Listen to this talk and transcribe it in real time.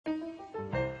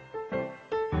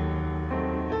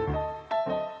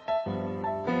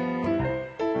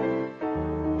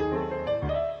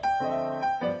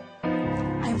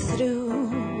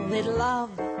through with love,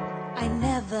 I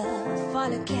never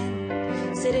fall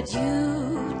again. Said it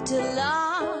you to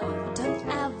love, don't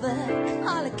ever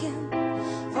call again.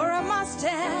 For I must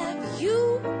have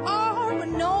you or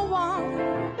no one.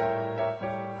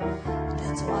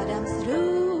 That's what I'm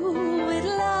through with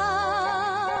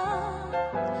love.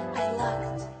 I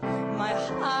locked my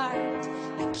heart,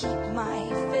 I keep my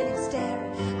feelings there.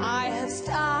 I have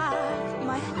stuck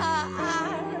my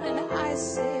heart and I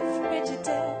say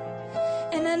frigidaire.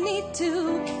 And I need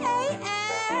to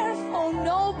care for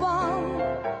no one.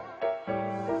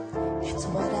 It's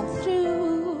what I'm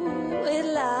through with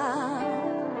love.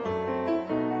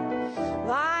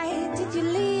 Why did you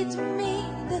lead me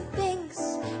the things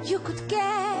you could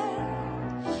care?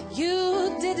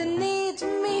 You didn't need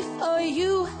me, for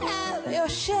you have your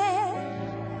share.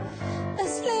 The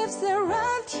slaves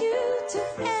around you to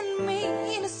end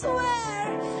me in a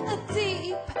swear. A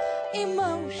deep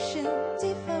emotion,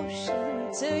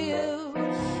 devotion to you.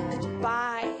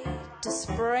 Goodbye to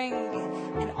spring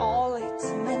and all it's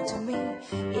meant to me.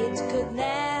 It could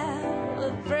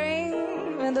never bring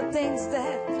the things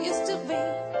that used to be.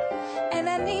 And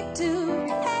I need to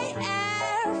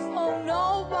care for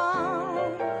no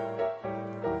one.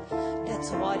 That's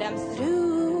what I'm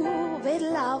through with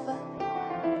love.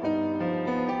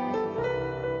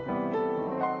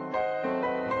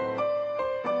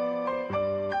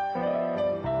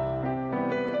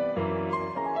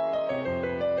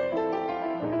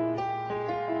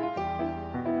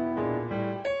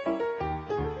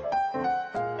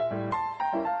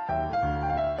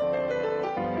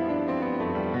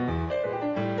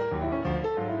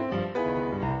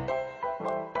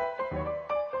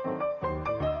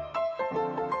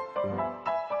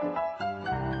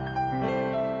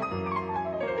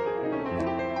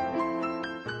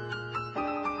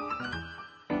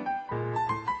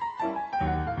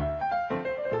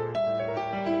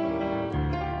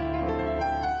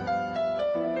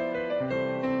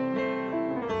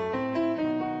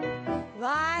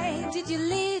 Why did you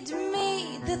lead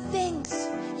me the things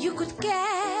you could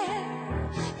care?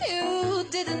 You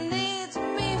didn't need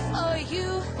me, for you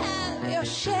have your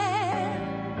share.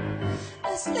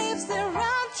 The slaves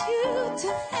around you to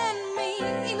end me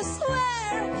in a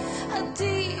swear. A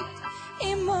deep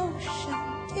emotion,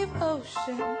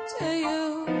 devotion to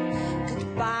you.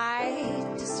 Goodbye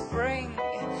to spring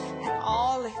and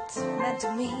all it meant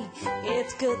to me. It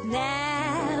could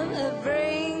never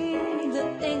bring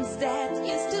the things that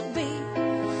used to be.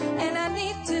 And I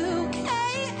need to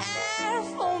care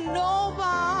for no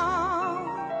one.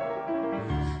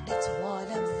 That's what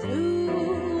I'm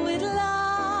through with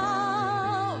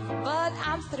love. But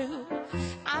I'm through,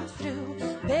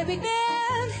 baby,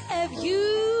 can't have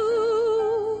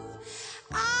you.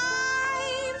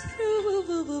 I'm through.